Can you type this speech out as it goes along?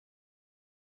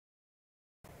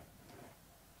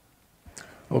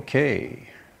Okay,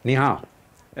 ni hao.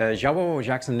 Jiao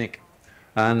Jackson Nick.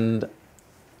 And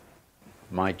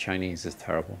my Chinese is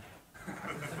terrible.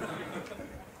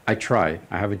 I try.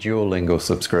 I have a Duolingo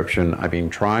subscription. I've been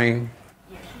trying.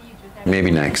 Maybe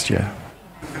next year.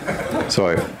 So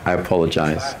I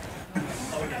apologize.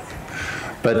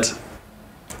 But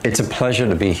it's a pleasure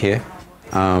to be here.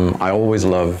 I always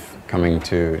love coming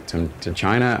to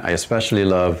China. I especially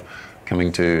love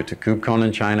coming to KubeCon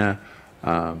in China.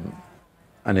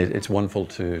 And it's wonderful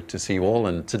to see you all.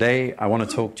 And today I want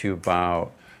to talk to you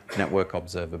about network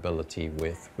observability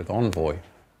with Envoy.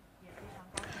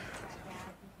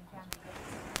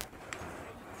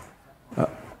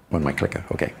 Where's my clicker?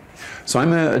 Okay. So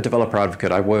I'm a developer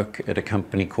advocate. I work at a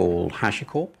company called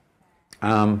HashiCorp.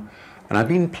 And I've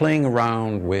been playing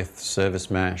around with Service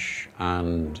Mesh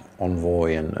and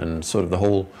Envoy and sort of the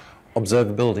whole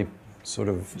observability sort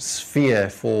of sphere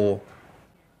for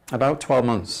about 12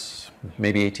 months,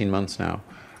 maybe 18 months now.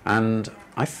 And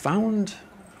I found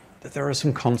that there are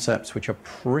some concepts which are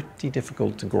pretty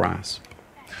difficult to grasp.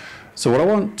 So what I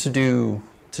want to do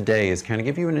today is kind of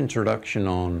give you an introduction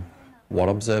on what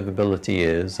observability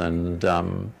is and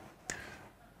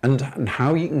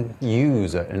how you can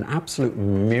use an absolute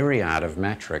myriad of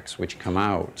metrics which come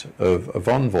out of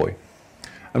Envoy.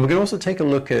 And we're going to also take a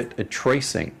look at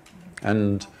tracing.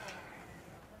 And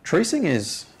tracing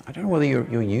is, I don't know whether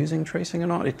you're using tracing or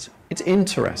not, it's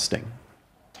interesting.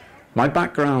 My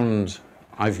background,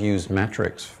 I've used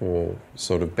metrics for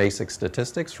sort of basic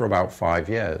statistics for about 5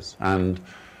 years. And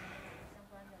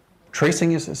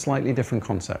tracing is a slightly different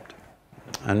concept.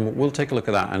 And we'll take a look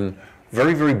at that. And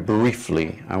very, very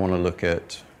briefly, I want to look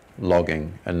at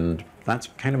logging. And that's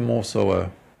kind of more so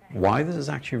why this is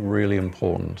actually really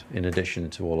important in addition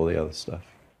to all of the other stuff.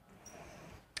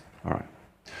 All right.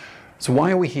 So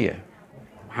why are we here?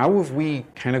 How have we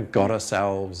kind of got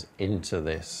ourselves into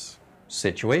this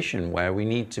situation where we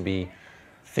need to be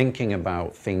thinking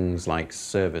about things like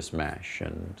service mesh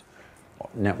and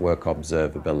network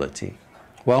observability?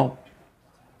 Well,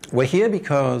 we're here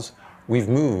because we've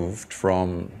moved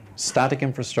from static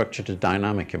infrastructure to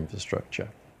dynamic infrastructure.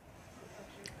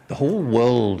 The whole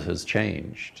world has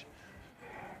changed.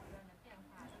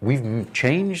 We've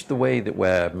changed the way that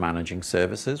we're managing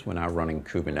services. We're now running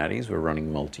Kubernetes, we're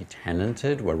running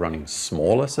multi-tenanted, we're running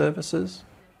smaller services.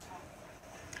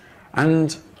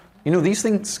 And, you know, these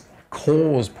things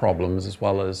cause problems as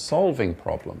well as solving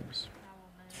problems.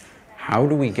 How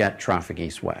do we get traffic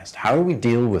east-west? How do we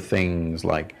deal with things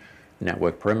like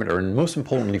network perimeter? And most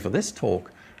importantly for this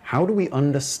talk, how do we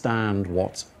understand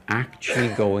what's actually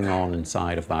going on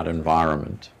inside of that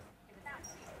environment?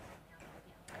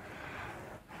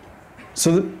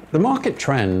 So the market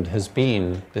trend has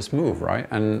been this move, right?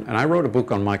 And I wrote a book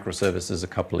on microservices a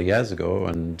couple of years ago,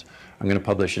 and I'm going to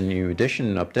publish a new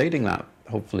edition updating that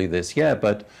hopefully this year.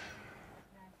 But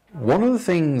one of the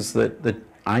things that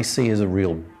I see as a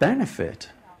real benefit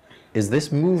is this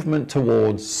movement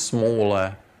towards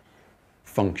smaller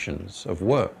functions of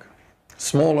work,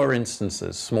 smaller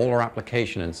instances, smaller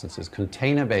application instances,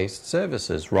 container-based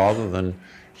services rather than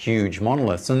huge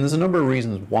monoliths. And there's a number of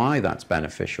reasons why that's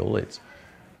beneficial. It's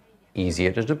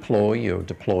easier to deploy. You're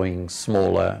deploying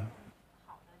smaller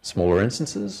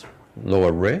instances,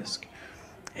 lower risk.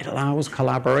 It allows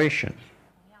collaboration.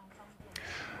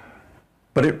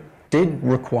 But it did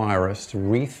require us to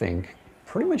rethink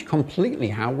pretty much completely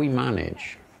how we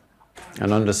manage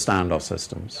and understand our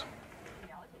systems.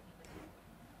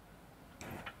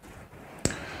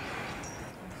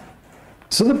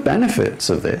 So the benefits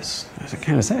of this, as I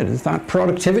kind of said, is that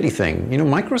productivity thing. You know,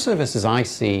 microservices I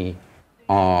see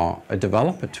are a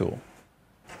developer tool.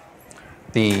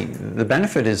 The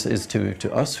benefit is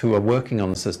to us who are working on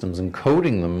the systems and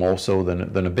coding them more so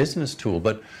than a business tool.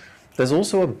 But there's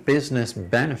also a business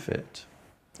benefit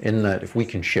in that if we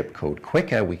can ship code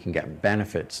quicker, we can get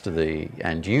benefits to the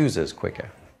end users quicker.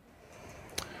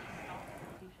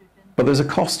 But there's a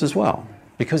cost as well,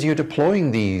 because you're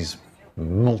deploying these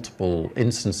multiple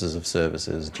instances of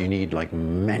services. Do you need like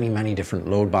many different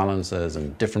load balancers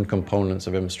and different components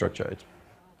of infrastructure?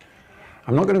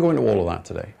 I'm not going to go into all of that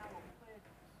today.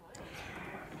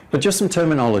 But just some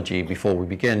terminology before we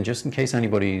begin, just in case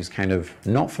anybody's kind of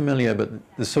not familiar.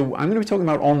 So I'm going to be talking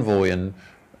about Envoy, and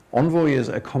Envoy is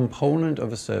a component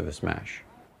of a service mesh.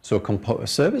 So a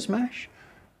service mesh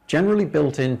generally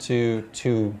built into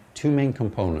two main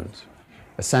components: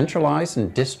 a centralized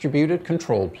and distributed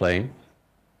control plane,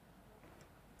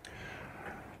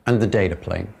 and the data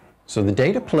plane. So the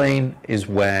data plane is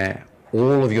where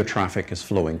all of your traffic is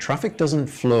flowing. Traffic doesn't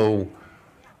flow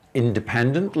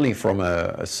independently from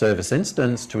a service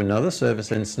instance to another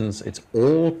service instance. It's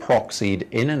all proxied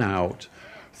in and out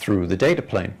through the data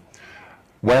plane.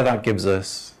 Where that gives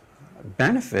us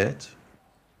benefit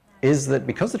is that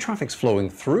because the traffic's flowing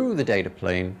through the data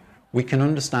plane, we can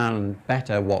understand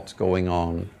better what's going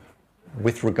on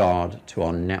with regard to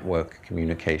our network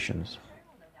communications.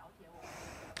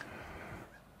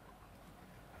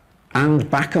 And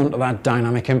back onto that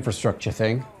dynamic infrastructure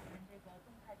thing,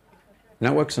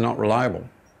 networks are not reliable.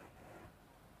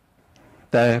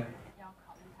 They're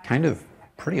kind of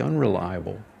pretty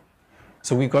unreliable.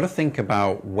 So we've got to think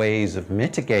about ways of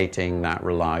mitigating that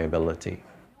reliability.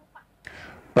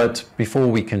 But before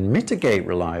we can mitigate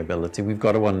reliability, we've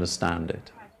got to understand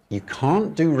it. You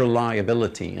can't do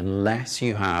reliability unless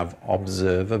you have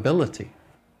observability.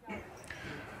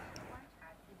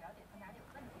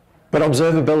 But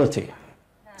observability,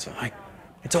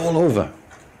 it's all over.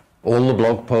 All the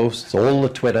blog posts, all the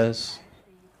Twitters.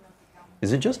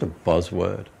 Is it just a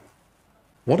buzzword?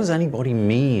 What does anybody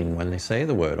mean when they say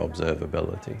the word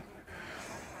observability?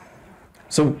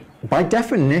 So by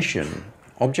definition,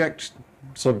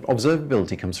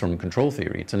 observability comes from control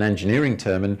theory. It's an engineering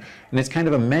term, and it's kind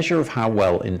of a measure of how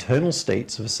well internal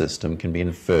states of a system can be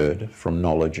inferred from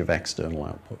knowledge of external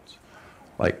outputs.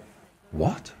 Like,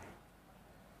 what?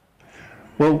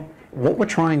 Well, what we're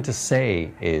trying to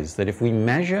say is that if we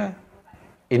measure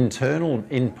internal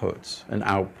inputs and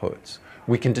outputs,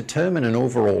 we can determine an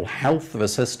overall health of a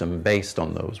system based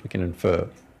on those. We can infer.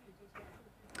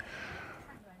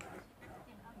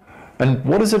 And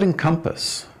what does it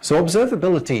encompass? So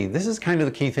observability, this is kind of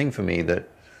the key thing for me, that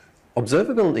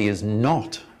observability is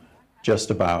not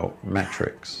just about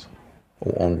metrics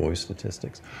or Envoy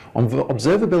statistics.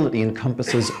 Observability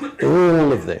encompasses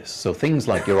all of this. So things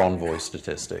like your Envoy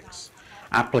statistics,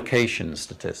 application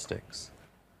statistics,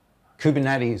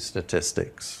 Kubernetes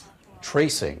statistics,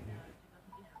 tracing,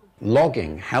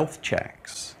 logging, health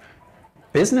checks,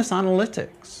 business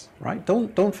analytics, right?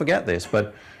 Don't forget this,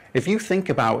 but if you think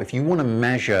about, if you want to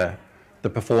measure the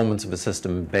performance of a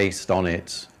system based on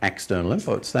its external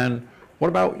inputs, then what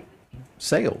about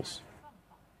sales?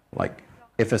 Like,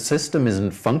 if a system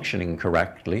isn't functioning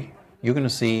correctly, you're going to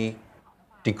see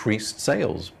decreased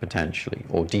sales potentially,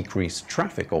 or decreased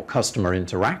traffic, or customer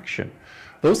interaction.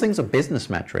 Those things are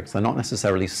business metrics. They're not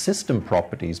necessarily system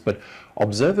properties, but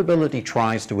observability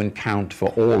tries to account for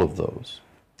all of those.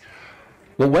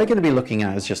 What we're going to be looking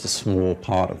at is just a small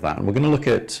part of that. And we're going to look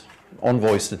at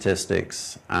Envoy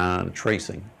statistics and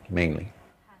tracing, mainly.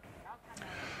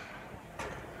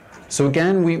 So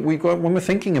again, when we're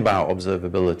thinking about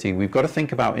observability, we've got to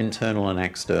think about internal and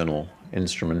external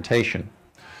instrumentation.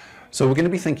 So we're going to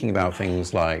be thinking about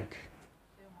things like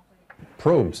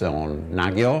probes on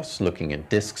Nagios, looking at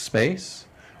disk space.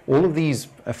 All of these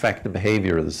affect the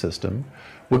behavior of the system.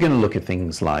 We're going to look at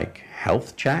things like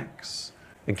health checks.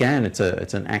 Again, it's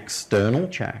an external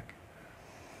check.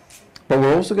 But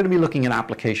we're also going to be looking at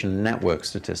application network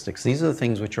statistics. These are the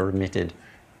things which are emitted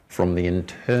from the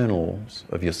internals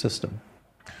of your system.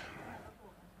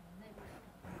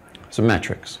 So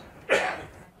metrics.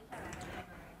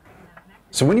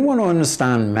 So when you want to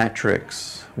understand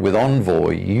metrics with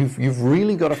Envoy, you've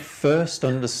really got to first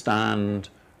understand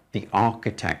the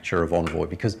architecture of Envoy,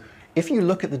 because if you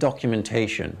look at the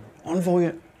documentation,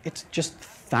 Envoy, it's just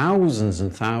thousands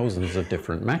and thousands of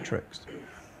different metrics.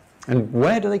 And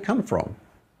where do they come from?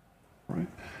 Right?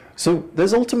 So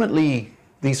there's ultimately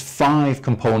these 5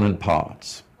 component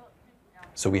parts.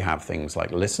 So we have things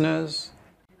like listeners,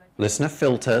 listener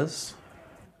filters,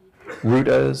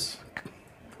 routers,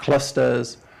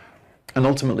 clusters, and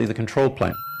ultimately the control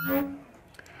plane.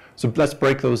 So let's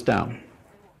break those down.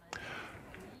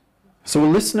 So a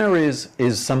listener is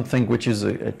something which is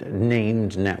a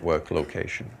named network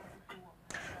location.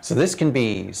 So this can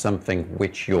be something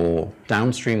which your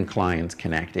downstream clients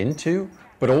connect into,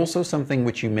 but also something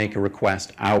which you make a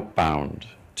request outbound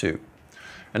to.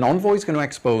 And Envoy is going to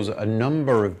expose a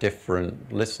number of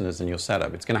different listeners in your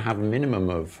setup. It's going to have a minimum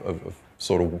of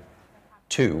sort of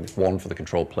 2, one for the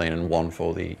control plane and one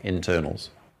for the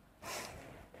internals.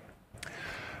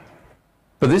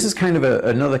 But this is kind of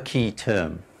another key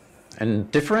term,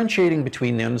 and differentiating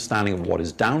between the understanding of what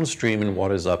is downstream and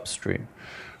what is upstream.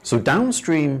 So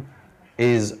downstream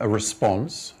is a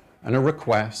response and a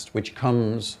request which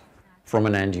comes from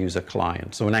an end user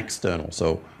client, so an external.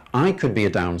 So I could be a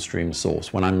downstream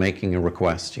source when I'm making a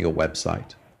request to your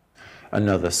website.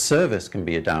 Another service can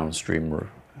be a downstream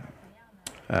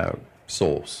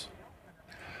source.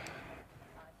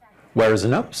 Whereas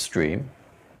an upstream,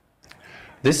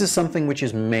 this is something which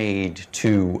is made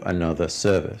to another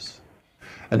service.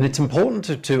 And it's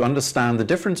important to understand the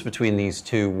difference between these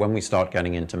two when we start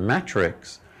getting into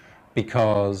metrics,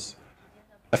 because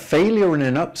a failure in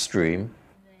an upstream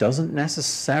doesn't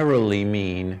necessarily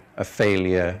mean a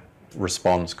failure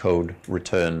response code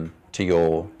return to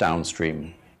your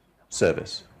downstream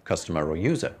service, customer or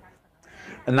user.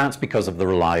 And that's because of the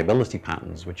reliability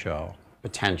patterns which are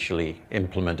potentially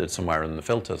implemented somewhere in the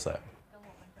filters there.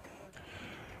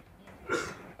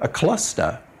 A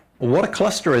cluster, what a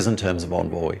cluster is in terms of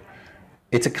Envoy,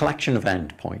 it's a collection of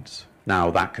endpoints. Now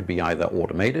that could be either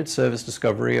automated service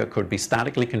discovery or could be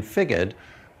statically configured,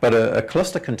 but a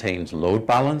cluster contains load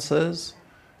balancers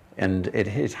and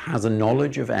it has a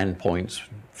knowledge of endpoints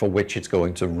for which it's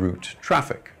going to route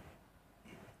traffic.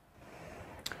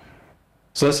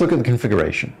 So let's look at the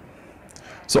configuration.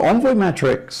 So Envoy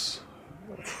metrics,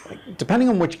 depending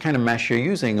on which kind of mesh you're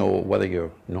using or whether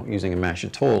you're not using a mesh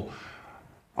at all,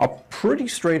 are pretty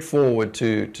straightforward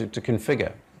to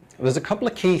configure. There's a couple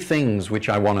of key things which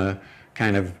I want to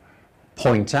kind of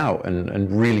point out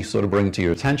and really sort of bring to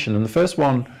your attention. And the first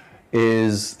one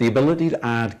is the ability to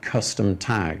add custom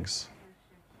tags.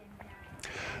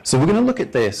 So we're going to look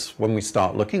at this when we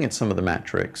start looking at some of the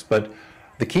metrics, but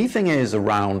the key thing is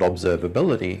around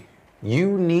observability.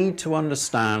 You need to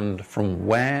understand from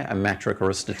where a metric or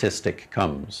a statistic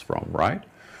comes from, right?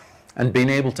 And being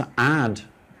able to add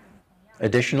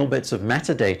additional bits of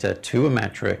metadata to a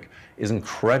metric is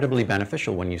incredibly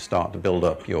beneficial when you start to build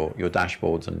up your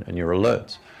dashboards and your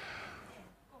alerts.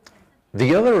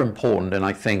 The other important and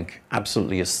I think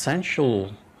absolutely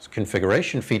essential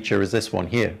configuration feature is this one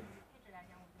here,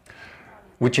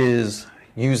 which is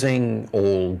using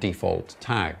all default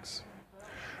tags.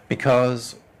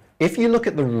 Because if you look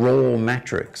at the raw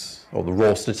metrics or the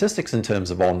raw statistics in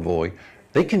terms of Envoy,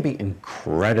 they can be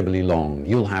incredibly long.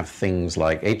 You'll have things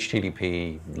like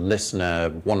HTTP listener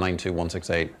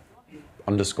 192.168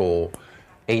 underscore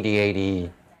 8080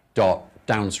 dot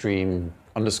downstream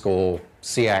underscore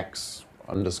CX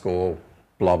underscore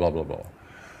blah, blah, blah, blah,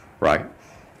 right?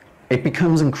 It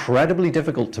becomes incredibly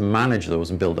difficult to manage those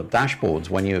and build up dashboards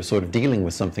when you're sort of dealing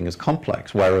with something as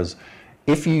complex. Whereas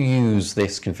if you use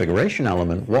this configuration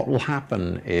element, what will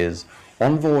happen is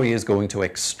Envoy is going to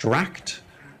extract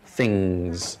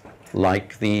things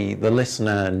like the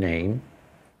listener name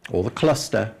or the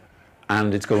cluster,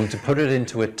 and it's going to put it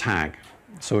into a tag.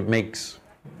 So it makes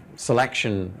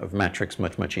selection of metrics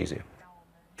much, much easier.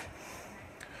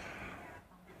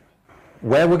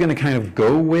 Where we're going to kind of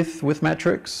go with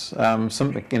metrics,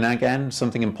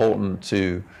 something important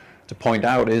to point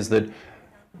out is that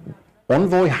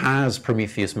Envoy has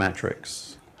Prometheus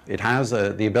metrics. It has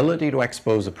the ability to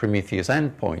expose a Prometheus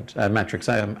endpoint, metrics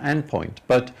endpoint,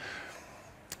 but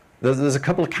there's a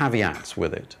couple of caveats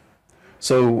with it.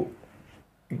 So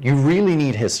you really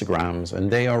need histograms, and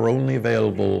they are only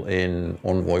available in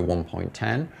Envoy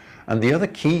 1.10. And the other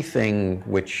key thing,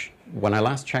 which when I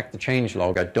last checked the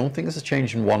changelog, I don't think this has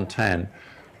changed in 1.10,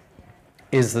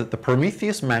 is that the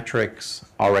Prometheus metrics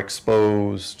are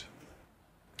exposed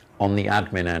on the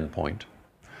admin endpoint.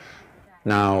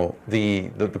 Now,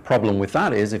 the problem with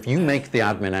that is if you make the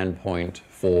admin endpoint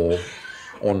for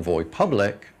Envoy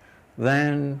public,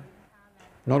 then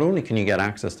not only can you get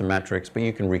access to metrics, but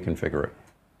you can reconfigure it.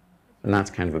 And that's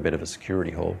kind of a bit of a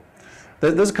security hole.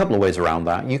 There's a couple of ways around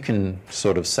that. You can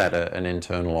sort of set an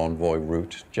internal Envoy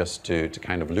route just to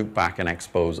kind of loop back and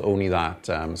expose only that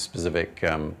specific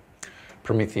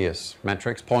Prometheus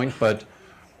metrics point, but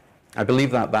I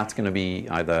believe that that's going to be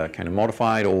either kind of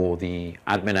modified or the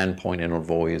admin endpoint in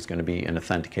Envoy is going to be an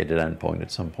authenticated endpoint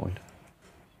at some point.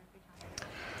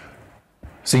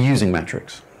 So using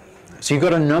metrics. So you've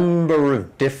got a number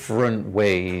of different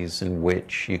ways in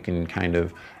which you can kind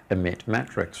of emit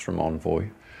metrics from Envoy.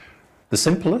 The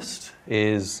simplest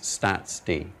is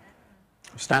statsd.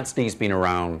 Statsd has been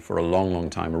around for a long, long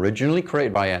time. Originally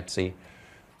created by Etsy.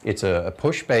 It's a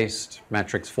push-based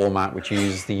metrics format which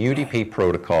uses the UDP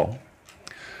protocol.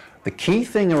 The key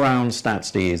thing around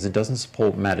statsd is it doesn't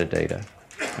support metadata,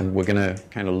 and we're going to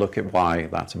kind of look at why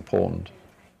that's important.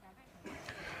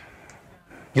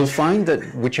 You'll find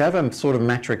that whichever sort of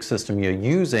metric system you're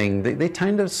using, they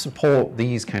tend to support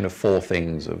these kind of four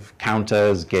things of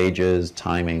counters, gauges,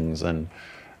 timings,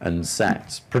 and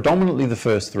sets. Predominantly the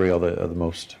first three are the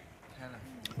most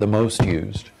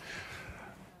used.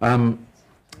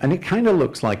 And it kind of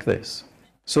looks like this.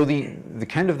 So the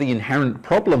kind of the inherent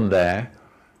problem there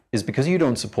is because you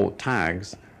don't support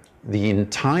tags, the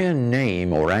entire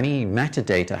name or any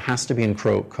metadata has to be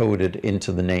encoded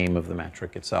into the name of the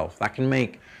metric itself. That can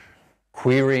make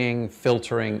querying,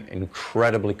 filtering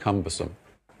incredibly cumbersome.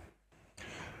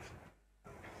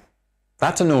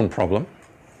 That's a known problem.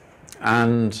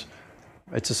 and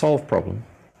it's a solved problem.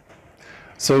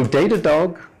 So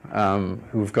Datadog,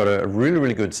 who've got a really,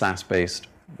 really good SaaS-based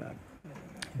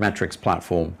metrics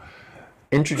platform,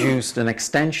 introduced an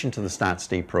extension to the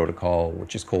statsd protocol,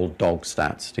 which is called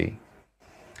dog-statsd.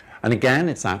 And again,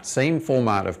 it's that same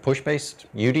format of push-based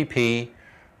UDP,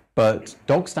 but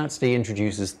dog-statsd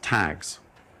introduces tags.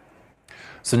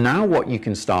 So now what you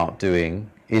can start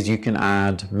doing is you can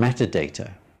add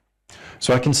metadata.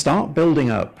 So I can start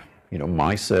building up,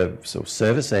 my service, so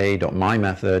service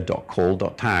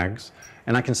a.myMethod.call.tags,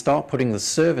 and I can start putting the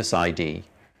service ID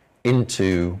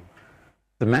into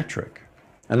the metric.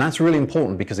 And that's really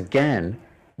important because, again,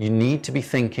 you need to be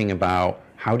thinking about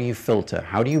how do you filter,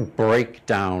 how do you break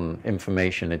down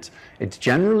information. It's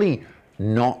generally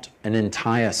not an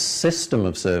entire system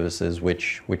of services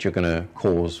which are going to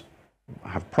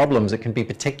have problems. It can be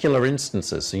particular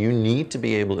instances. So you need to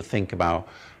be able to think about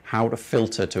how to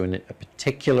filter to a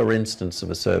particular instance of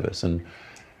a service, and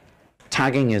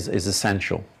tagging is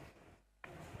essential.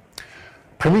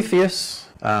 Prometheus,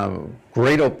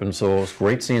 great open source,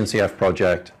 great CNCF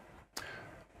project,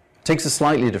 takes a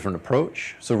slightly different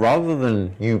approach. So rather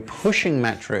than you pushing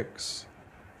metrics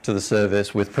to the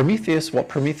service, with Prometheus, what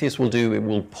Prometheus will do, it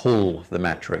will pull the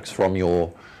metrics from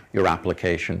your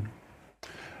application.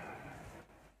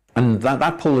 And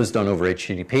that pull is done over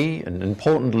HTTP, and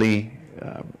importantly,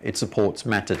 it supports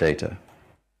metadata.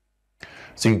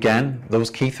 So again, those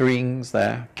key things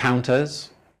there, counters,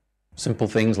 simple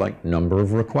things like number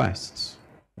of requests.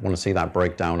 I want to see that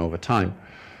breakdown over time.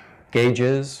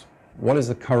 Gauges, what is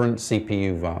the current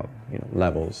CPU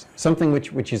levels? Something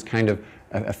which is kind of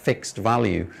a fixed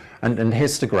value. And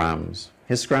histograms.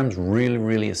 Histograms really,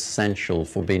 really essential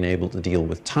for being able to deal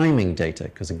with timing data,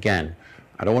 because again,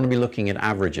 I don't want to be looking at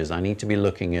averages. I need to be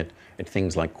looking at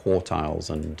things like quartiles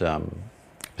and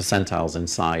percentiles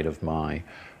inside of my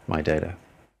data.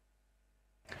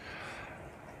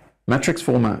 Metrics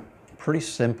format, pretty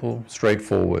simple,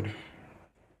 straightforward.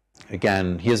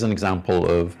 Again, here's an example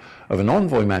of an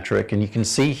Envoy metric, and you can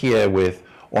see here with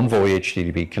Envoy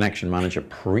HTTP Connection Manager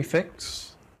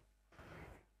prefix,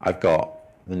 I've got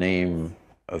the name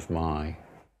of my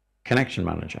connection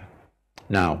manager.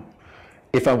 Now,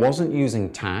 if I wasn't using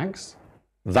tags,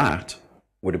 that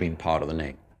would have been part of the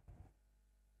name.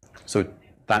 So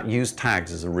that use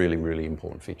tags is a really, really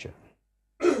important feature.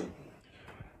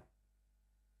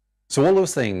 So all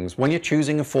those things, when you're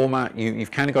choosing a format,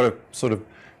 you've kind of got to sort of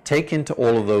take into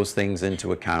all of those things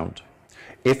into account.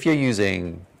 If you're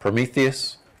using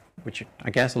Prometheus, which I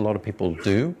guess a lot of people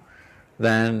do,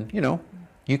 then,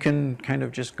 you can kind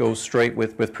of just go straight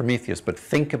with Prometheus, but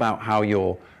think about how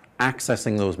you're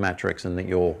accessing those metrics and that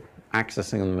you're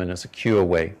accessing them in a secure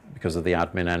way because of the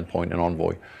admin endpoint in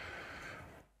Envoy.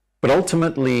 But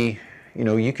ultimately,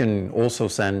 you can also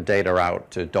send data out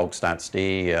to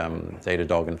dog-statsd,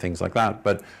 Datadog, and things like that,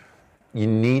 but you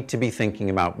need to be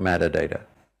thinking about metadata.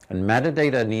 And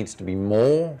metadata needs to be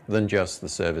more than just the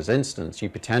service instance. You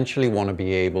potentially want to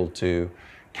be able to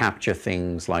capture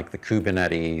things like the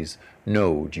Kubernetes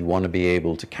node. You want to be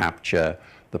able to capture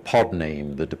the pod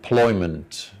name, the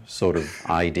deployment sort of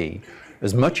ID.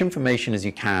 As much information as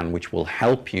you can, which will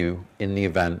help you in the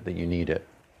event that you need it.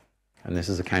 And this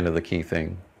is kind of the key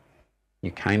thing.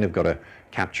 You kind of got to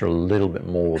capture a little bit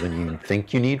more than you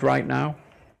think you need right now,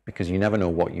 because you never know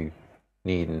what you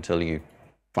need until you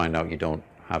find out you don't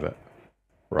have it.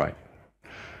 Right.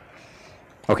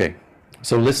 Okay,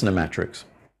 so listener metrics.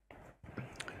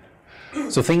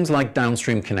 So things like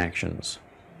downstream connections.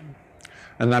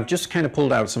 And I've just kind of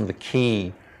pulled out some of the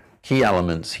key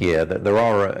elements here. That there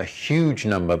are a huge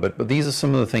number, but these are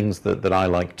some of the things that I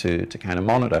like to kind of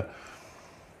monitor.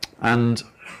 And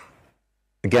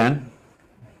again,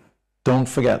 don't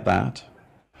forget that,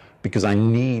 because I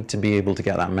need to be able to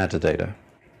get that metadata.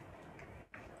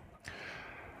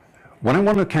 When I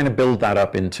want to kind of build that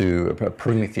up into a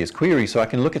Prometheus query, so I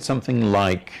can look at something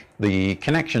like the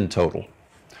connection total.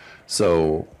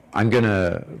 So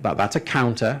that's a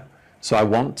counter. So I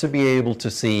want to be able to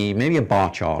see maybe a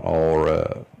bar chart or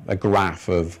a graph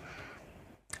of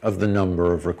the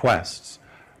number of requests.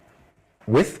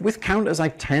 With counters, I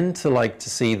tend to like to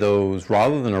see those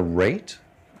rather than a rate.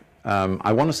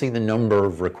 I want to see the number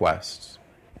of requests.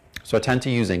 So I tend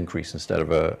to use increase instead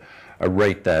of a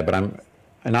rate there, but I'm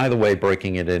in either way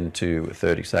breaking it into a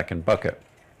 30-second bucket.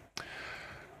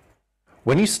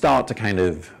 When you start to kind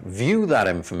of view that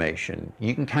information,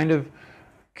 you can kind of,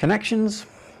 connections,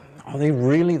 are they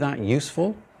really that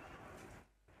useful?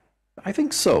 I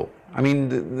think so. I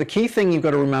mean, the key thing you've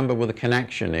got to remember with a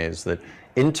connection is that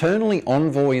internally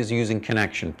Envoy is using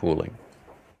connection pooling.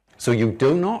 So you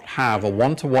do not have a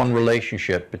one-to-one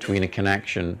relationship between a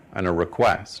connection and a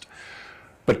request.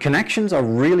 But connections are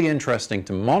really interesting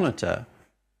to monitor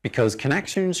because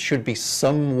connections should be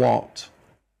somewhat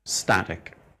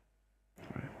static,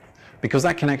 right? Because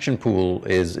that connection pool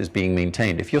is being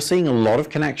maintained. If you're seeing a lot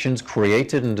of connections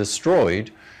created and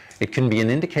destroyed, it can be an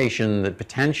indication that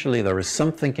potentially there is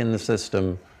something in the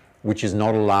system which is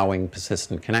not allowing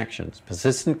persistent connections.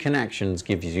 Persistent connections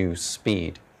gives you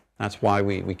speed. That's why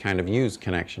we kind of use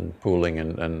connection pooling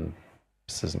and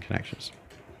persistent connections.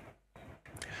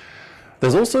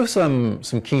 There's also some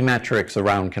key metrics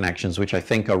around connections which I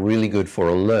think are really good for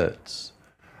alerts.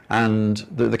 And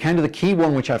the kind of the key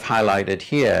one which I've highlighted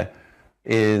here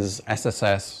is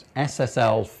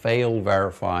SSL fail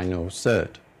verify no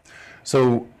cert.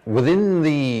 So within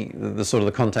the sort of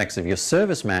the context of your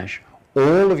service mesh,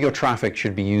 all of your traffic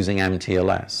should be using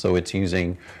MTLS. So it's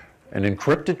using an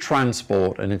encrypted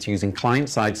transport and it's using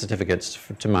client-side certificates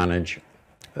to manage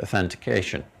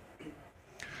authentication.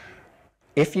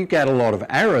 If you get a lot of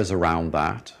errors around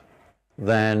that,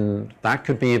 then that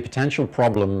could be a potential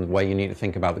problem where you need to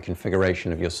think about the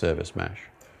configuration of your service mesh.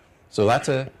 So that's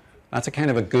a kind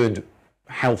of a good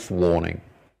health warning.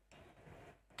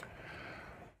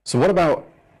 So what about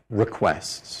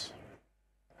requests?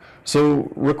 So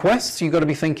requests, you've got to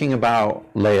be thinking about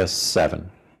layer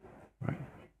 7, right?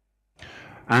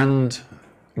 And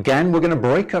again, we're going to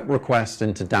break up requests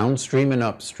into downstream and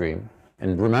upstream.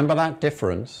 And remember that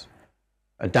difference.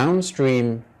 A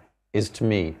downstream is, to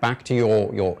me, back to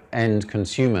your end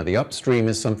consumer. The upstream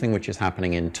is something which is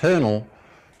happening internal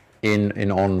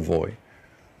in Envoy.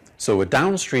 So an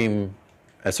upstream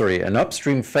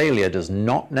failure does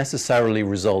not necessarily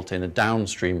result in a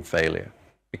downstream failure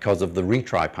because of the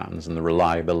retry patterns and the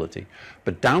reliability.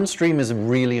 But downstream is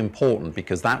really important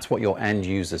because that's what your end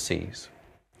user sees.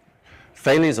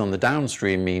 Failures on the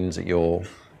downstream means that your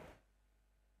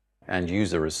end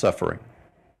user is suffering.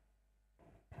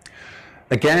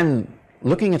 Again,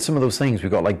 looking at some of those things,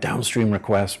 we've got like downstream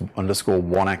requests underscore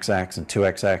 1xx and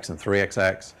 2xx and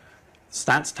 3xx.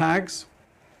 Stats tags,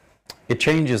 it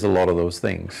changes a lot of those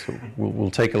things. So we'll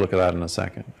take a look at that in a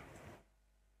second.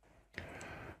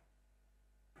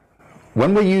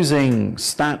 When we're using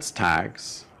stats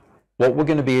tags, what we're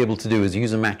going to be able to do is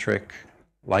use a metric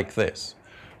like this.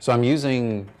 So I'm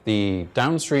using the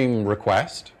downstream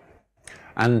request,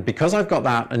 and because I've got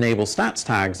that enable stats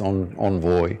tags on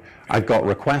Envoy, I've got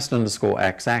request underscore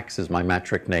xx as my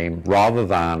metric name rather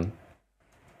than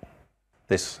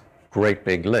this great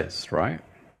big list, right?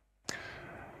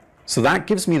 So that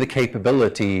gives me the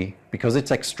capability, because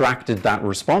it's extracted that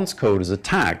response code as a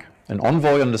tag. And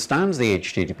Envoy understands the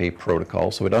HTTP protocol,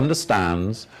 so it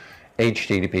understands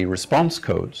HTTP response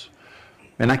codes.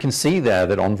 And I can see there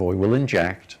that Envoy will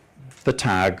inject the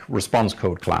tag response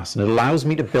code class. And it allows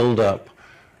me to build up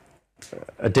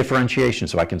a differentiation.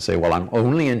 So I can say, well, I'm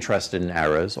only interested in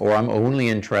errors, or I'm only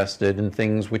interested in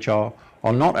things which are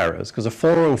not errors. Because a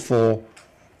 404,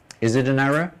 is it an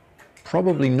error?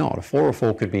 Probably not. A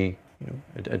 404 could be,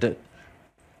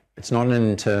 it's not an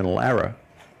internal error.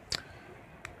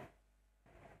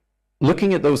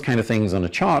 Looking at those kind of things on a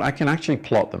chart, I can actually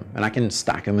plot them, and I can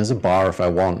stack them as a bar if I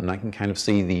want, and I can kind of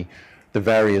see the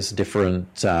various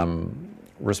different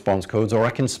response codes, or I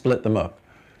can split them up.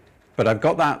 But I've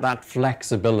got that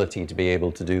flexibility to be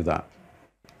able to do that.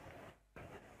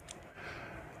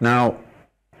 Now,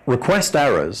 request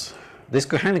errors, this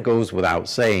kind of goes without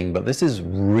saying, but this is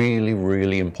really,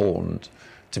 really important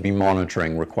to be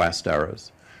monitoring request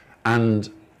errors. And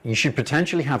you should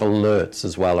potentially have alerts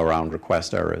as well around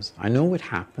request errors. I know it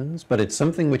happens, but it's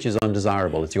something which is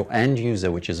undesirable. It's your end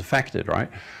user which is affected, right?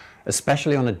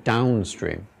 Especially on a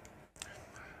downstream.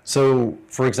 So,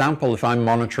 for example, if I'm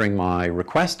monitoring my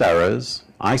request errors,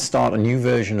 I start a new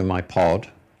version of my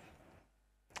pod,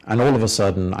 and all of a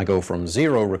sudden I go from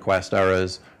 0 request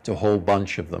errors to a whole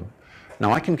bunch of them.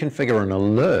 Now I can configure an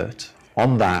alert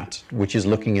on that, which is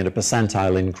looking at a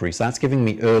percentile increase. That's giving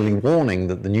me early warning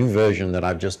that the new version that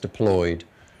I've just deployed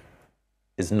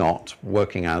is not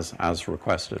working as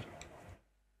requested.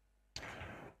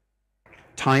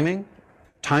 Timing.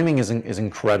 Timing is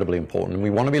incredibly important, and we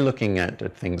want to be looking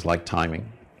at things like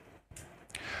timing.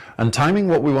 And timing,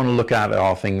 what we want to look at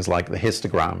are things like the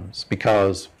histograms,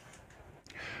 because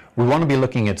we want to be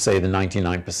looking at, say, the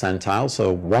 99th percentile.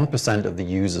 So 1% of the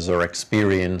users are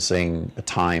experiencing a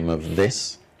time of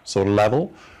this sort of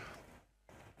level.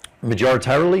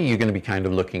 Majoritarily, you're going to be kind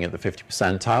of looking at the 50th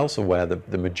percentile, so where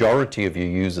the majority of your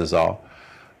users are.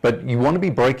 But you want to be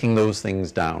breaking those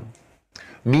things down.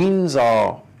 Means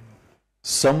are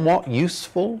somewhat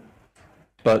useful,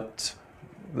 but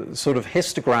the sort of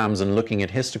histograms and looking at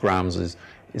histograms is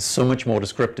so much more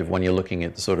descriptive when you're looking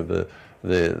at sort of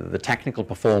the technical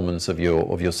performance of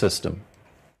your system.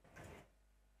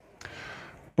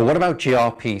 But what about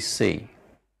gRPC?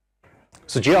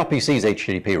 So gRPC is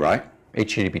HTTP, right?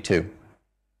 HTTP 2.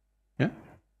 Yeah?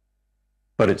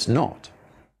 But it's not.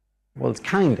 Well, it's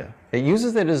kinda. It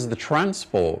uses it as the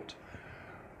transport,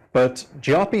 but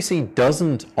gRPC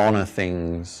doesn't honor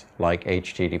things like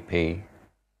HTTP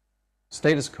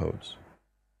status codes.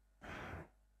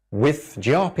 With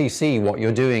gRPC, what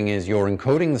you're doing is you're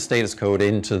encoding the status code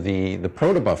into the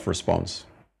protobuf response.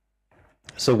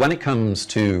 So when it comes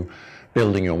to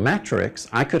building your metrics,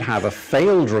 I could have a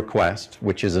failed request,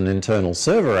 which is an internal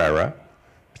server error,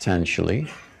 potentially,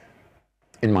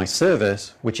 in my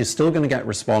service, which is still going to get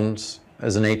response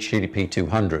as an HTTP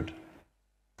 200.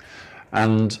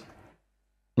 And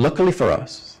luckily for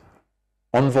us,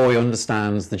 Envoy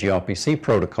understands the gRPC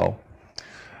protocol,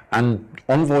 and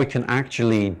Envoy can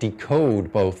actually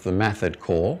decode both the method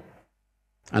call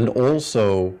and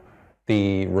also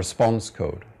the response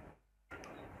code.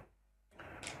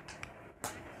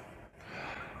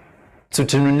 So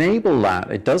to enable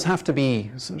that, it does have to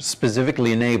be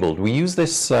specifically enabled. We use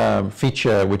this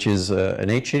feature, which is an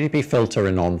HTTP filter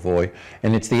in Envoy,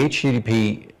 and it's the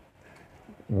HTTP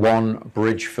 1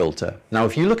 bridge filter. Now,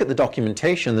 if you look at the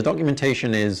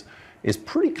documentation is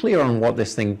pretty clear on what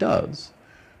this thing does,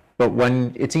 but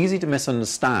when it's easy to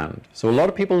misunderstand. So a lot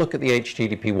of people look at the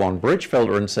HTTP 1 bridge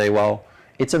filter and say, well,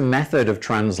 it's a method of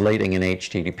translating an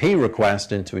HTTP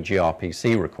request into a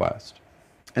gRPC request.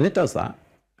 And it does that.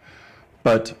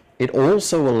 But it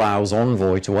also allows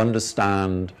Envoy to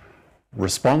understand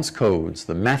response codes,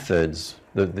 the methods,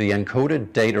 the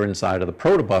encoded data inside of the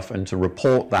protobuf, and to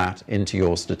report that into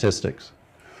your statistics.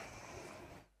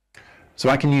 So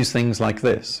I can use things like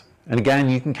this. And again,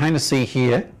 you can kind of see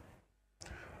here,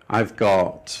 I've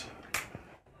got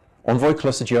Envoy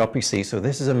cluster gRPC, so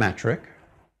this is a metric,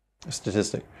 a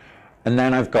statistic. And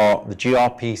then I've got the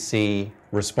gRPC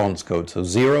response code. So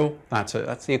 0, that's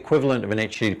the equivalent of an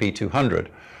HTTP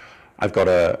 200. I've got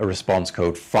a response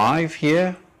code 5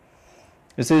 here.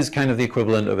 This is kind of the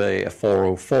equivalent of a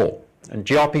 404. And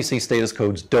gRPC status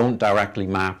codes don't directly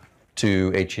map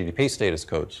to HTTP status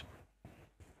codes.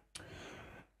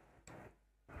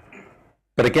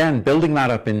 But again, building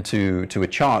that up into a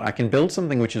chart, I can build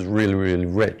something which is really, really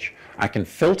rich. I can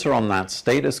filter on that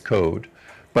status code,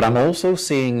 but I'm also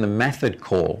seeing the method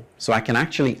call. So I can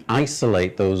actually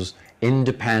isolate those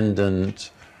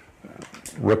independent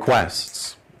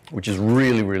requests, which is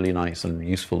really, really nice and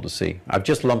useful to see. I've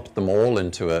just lumped them all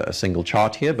into a single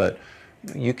chart here, but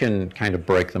you can kind of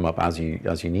break them up as you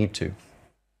need to.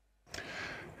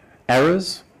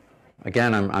 Errors,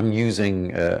 again, I'm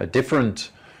using a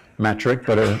different metric,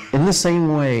 but in the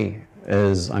same way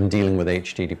as I'm dealing with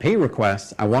HTTP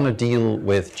requests, I want to deal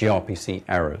with gRPC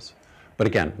errors. But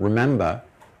again, remember,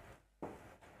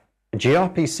 a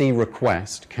gRPC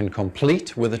request can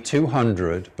complete with a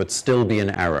 200 but still be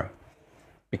an error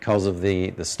because of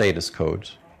the status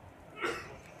codes.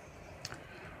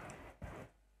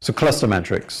 So cluster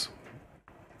metrics.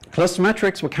 Cluster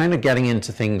metrics, we're kind of getting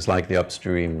into things like the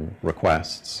upstream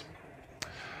requests.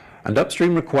 And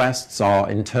upstream requests are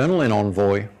internal in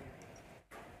Envoy.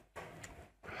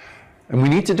 And we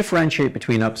need to differentiate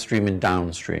between upstream and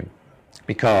downstream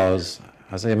because,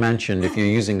 as I mentioned, if you're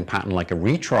using a pattern like a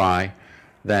retry,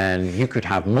 then you could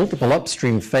have multiple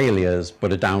upstream failures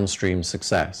but a downstream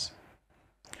success.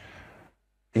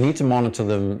 You need to monitor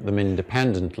them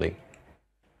independently.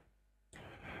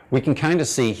 We can kind of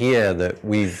see here that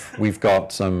we've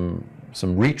got some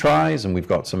retries and we've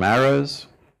got some errors.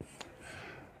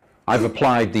 I've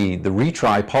applied the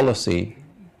retry policy,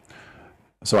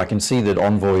 so I can see that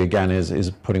Envoy again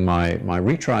is putting my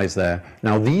retries there.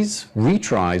 Now these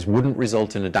retries wouldn't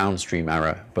result in a downstream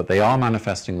error, but they are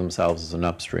manifesting themselves as an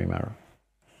upstream error.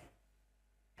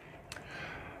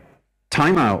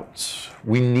 Timeouts.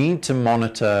 We need to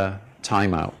monitor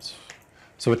timeouts.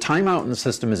 So a timeout in the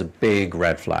system is a big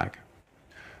red flag.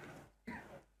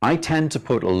 I tend to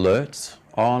put alerts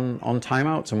on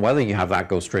timeouts, and whether you have that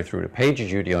go straight through to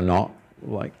PagerDuty or not,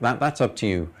 like that's up to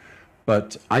you.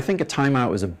 But I think a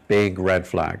timeout is a big red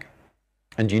flag,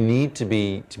 and you need to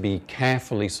be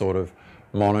carefully sort of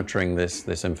monitoring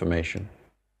this information.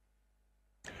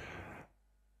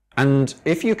 And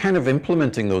if you're kind of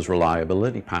implementing those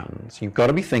reliability patterns, you've got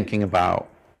to be thinking about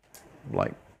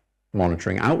like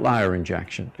monitoring outlier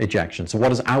ejection. So what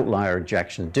does outlier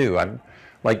ejection do?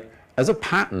 Like as a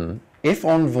pattern, if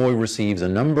Envoy receives a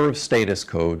number of status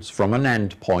codes from an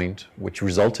endpoint which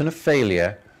result in a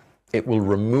failure, it will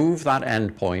remove that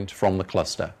endpoint from the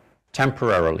cluster.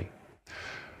 temporarily.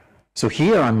 So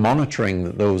here I'm monitoring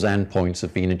that those endpoints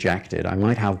have been ejected. I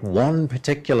might have one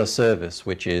particular service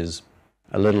which is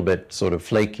a little bit sort of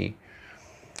flaky,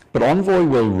 but Envoy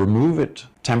will remove it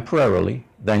temporarily.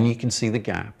 Then you can see the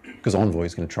gap, because Envoy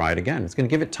is going to try it again. It's going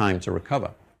to give it time to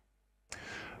recover.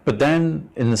 But then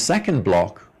in the second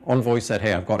block, Envoy said,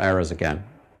 hey, I've got errors again.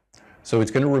 So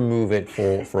it's going to remove it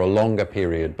for a longer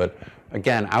period. But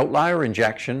again, outlier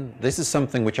injection, this is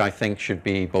something which I think should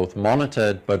be both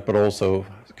monitored, but also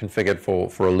configured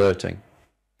for alerting.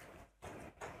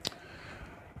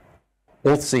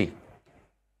 Auth C.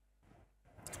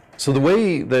 So the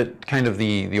way that kind of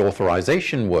the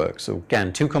authorization works, so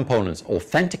again, two components,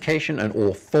 authentication and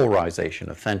authorization.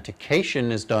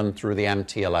 Authentication is done through the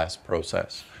MTLS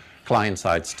process,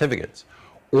 client-side certificates.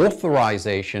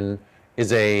 Authorization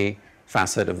is a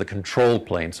facet of the control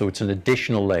plane, so it's an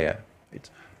additional layer.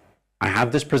 I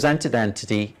have this presented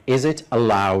entity, is it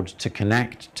allowed to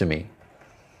connect to me?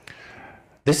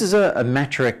 This is a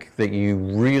metric that you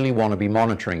really want to be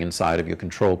monitoring inside of your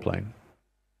control plane,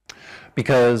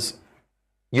 because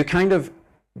you kind of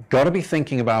got to be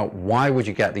thinking about why would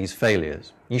you get these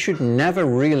failures. You should never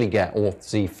really get Auth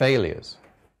Z failures.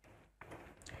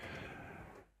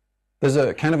 There's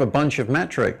a kind of a bunch of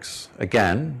metrics,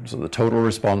 again, so the total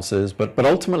responses, but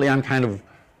ultimately I'm kind of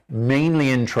mainly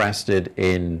interested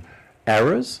in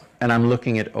errors, and I'm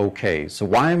looking at OKs. So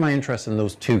why am I interested in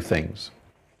those two things?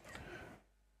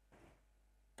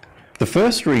 The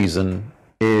first reason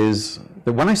is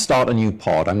that when I start a new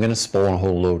pod, I'm going to spawn a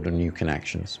whole load of new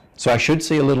connections. So I should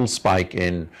see a little spike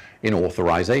in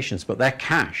authorizations, but they're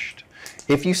cached.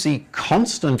 If you see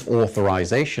constant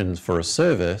authorizations for a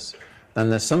service, then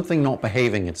there's something not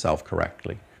behaving itself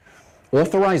correctly.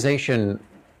 Authorization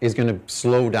is going to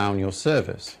slow down your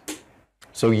service.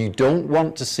 So you don't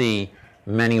want to see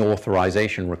many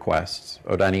authorization requests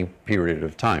at any period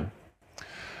of time.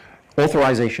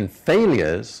 Authorization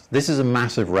failures, this is a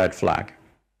massive red flag.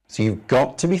 So you've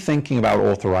got to be thinking about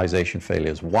authorization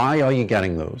failures. Why are you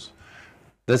getting those?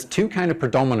 There's two kind of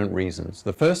predominant reasons.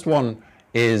 The first one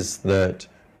is that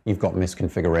you've got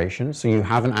misconfiguration, so you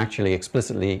haven't actually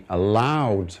explicitly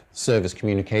allowed service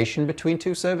communication between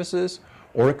two services,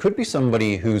 or it could be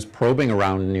somebody who's probing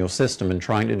around in your system and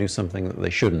trying to do something that they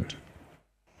shouldn't.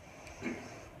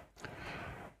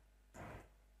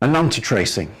 And on to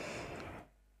tracing.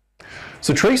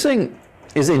 So tracing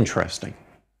is interesting.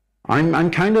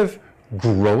 I'm kind of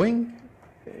growing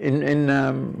in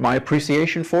my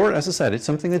appreciation for it. As I said, it's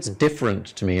something that's different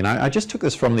to me. And I just took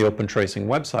this from the Open Tracing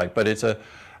website, but it's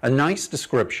a nice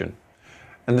description.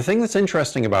 And the thing that's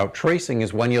interesting about tracing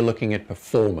is when you're looking at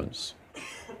performance.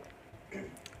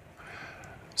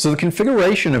 So the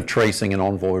configuration of tracing in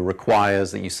Envoy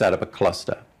requires that you set up a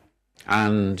cluster.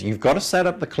 And you've got to set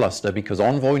up the cluster because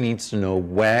Envoy needs to know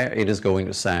where it is going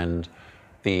to send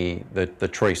the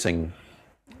tracing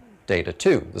data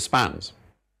to, the spans.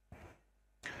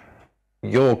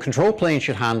 Your control plane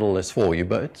should handle this for you,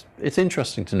 but it's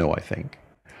interesting to know, I think.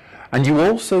 And you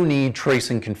also need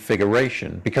tracing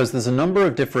configuration because there's a number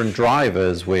of different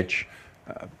drivers which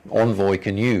Envoy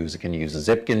can use. It can use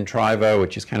a Zipkin driver,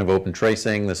 which is kind of open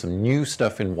tracing. There's some new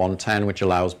stuff in 1.10 which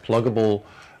allows pluggable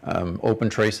open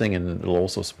tracing, and it'll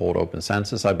also support open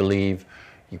census, I believe.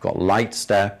 You've got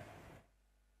Lightstep.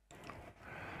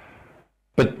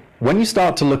 But when you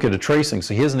start to look at a tracing,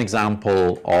 so here's an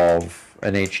example of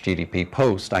an HTTP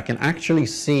post, I can actually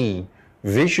see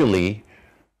visually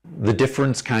the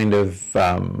different kind of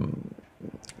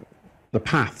the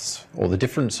paths or the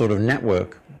different sort of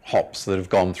network hops that have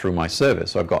gone through my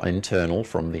service. So I've got internal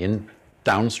from the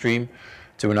downstream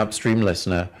to an upstream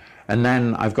listener, and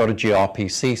then I've got a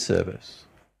gRPC service.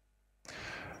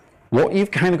 What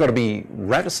you've kind of got to be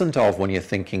reticent of when you're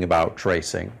thinking about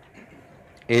tracing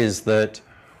is that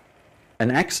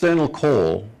an external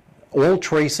call, all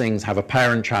tracings have a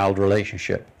parent-child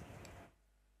relationship.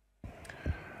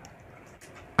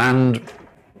 And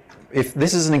if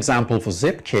this is an example for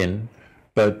Zipkin,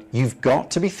 but you've got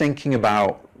to be thinking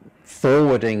about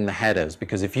forwarding the headers,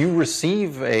 because if you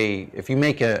receive if you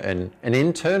make an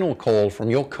internal call from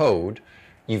your code,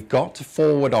 you've got to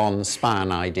forward on the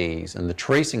span IDs and the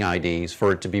tracing IDs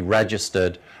for it to be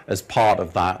registered as part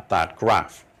of that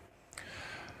graph.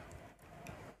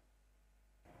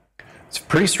 It's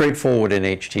pretty straightforward in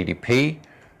HTTP.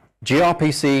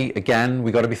 gRPC, again,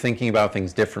 we've got to be thinking about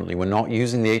things differently. We're not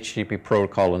using the HTTP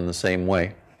protocol in the same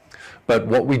way. But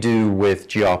what we do with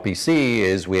gRPC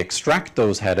is we extract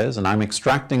those headers, and I'm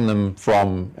extracting them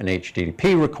from an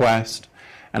HTTP request,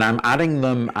 and I'm adding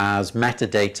them as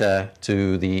metadata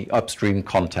to the upstream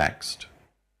context.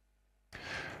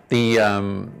 The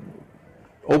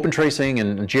Open tracing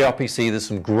and gRPC, there's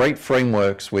some great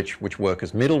frameworks which work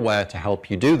as middleware to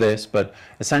help you do this, but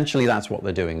essentially that's what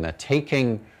they're doing. They're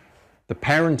taking the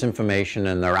parent information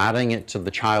and they're adding it to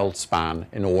the child span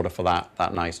in order for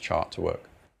that nice chart to work.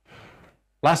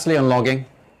 Lastly, on logging.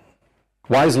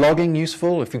 Why is logging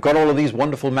useful if you've got all of these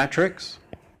wonderful metrics?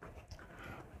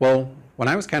 Well, when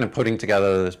I was kind of putting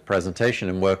together this presentation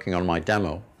and working on my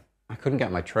demo, I couldn't get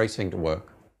my tracing to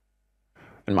work.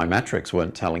 And my metrics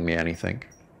weren't telling me anything.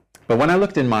 But when I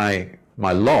looked in my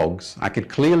logs, I could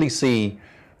clearly see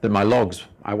that my logs,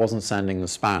 I wasn't sending the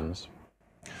spans.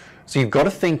 So you've got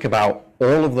to think about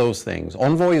all of those things.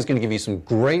 Envoy is going to give you some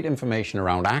great information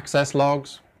around access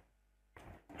logs,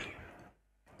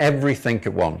 everything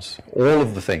at once, all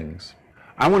of the things.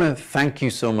 I want to thank you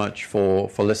so much for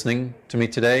listening to me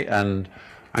today, and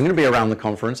I'm going to be around the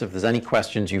conference. If there's any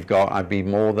questions you've got, I'd be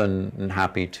more than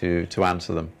happy to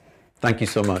answer them. Thank you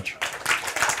so much.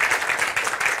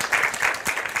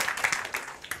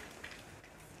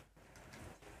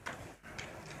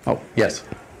 Oh, yes.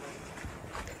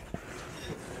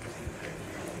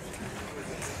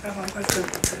 I have one question.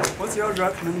 What's your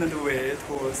recommended way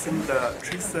to send the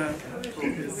tracing?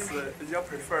 Is your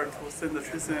preferred to send the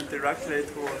tracing directly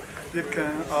to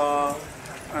Zipkin or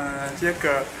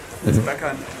Jagger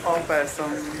backend, or by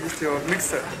some Istio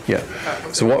mixer? Yeah.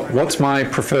 So what's my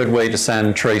preferred way to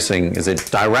send tracing? Is it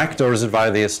direct or is it via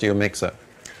the Istio mixer?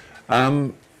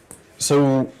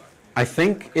 So I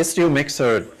think Istio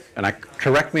mixer, and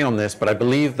correct me on this, but I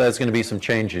believe there's going to be some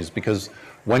changes, because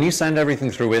when you send everything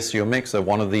through Istio mixer,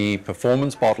 one of the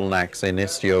performance bottlenecks in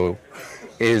Istio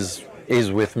is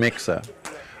with mixer.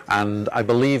 And I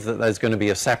believe that there's going to be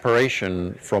a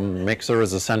separation from mixer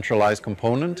as a centralized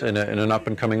component in an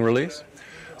up-and-coming release.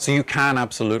 So you can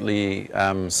absolutely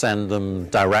send them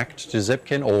direct to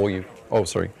Zipkin, or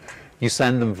you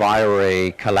send them via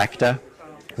a collector,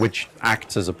 which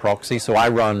acts as a proxy. So I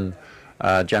run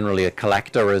generally a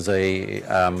collector as a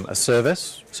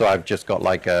service. So I've just got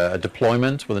like a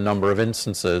deployment with a number of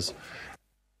instances.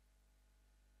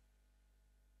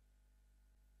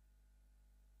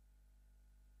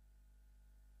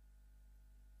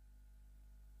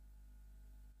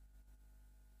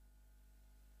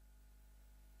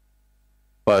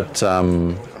 But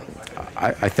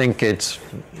I think it's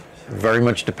very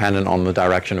much dependent on the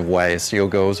direction of where Istio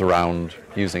goes around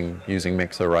using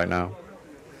Mixer right now.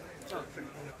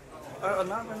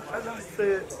 I don't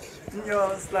see in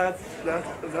your slides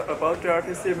about the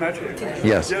RPC metric.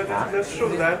 Yes. That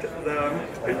shows that the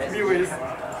view is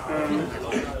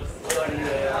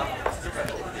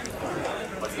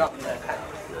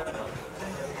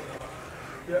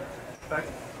back.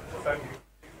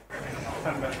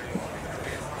 And back.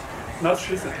 Not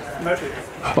tracing, metric.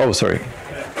 Oh, sorry.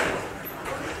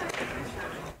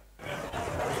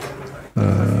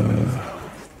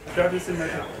 RPC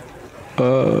metric.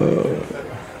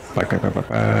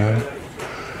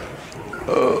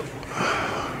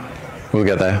 We'll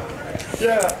get there.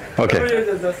 Yeah. Okay.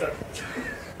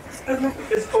 I think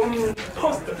it's only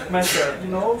post measure,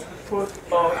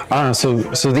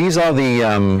 So these are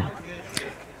the.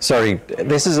 Sorry,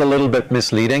 this is a little bit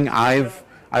misleading. I've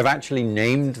actually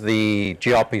named the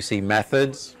gRPC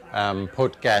methods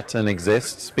put, get, and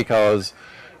exists, because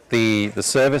the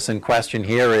service in question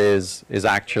here is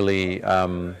actually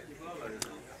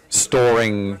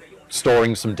storing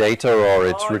some data, or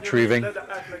it's retrieving.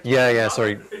 Yeah,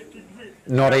 sorry.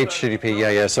 Not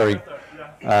HTTP, sorry.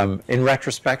 In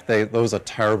retrospect, those are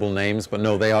terrible names, but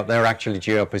no, they're actually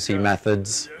gRPC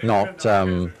methods, not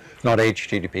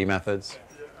HTTP methods.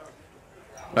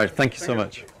 Right, thank you so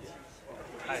much.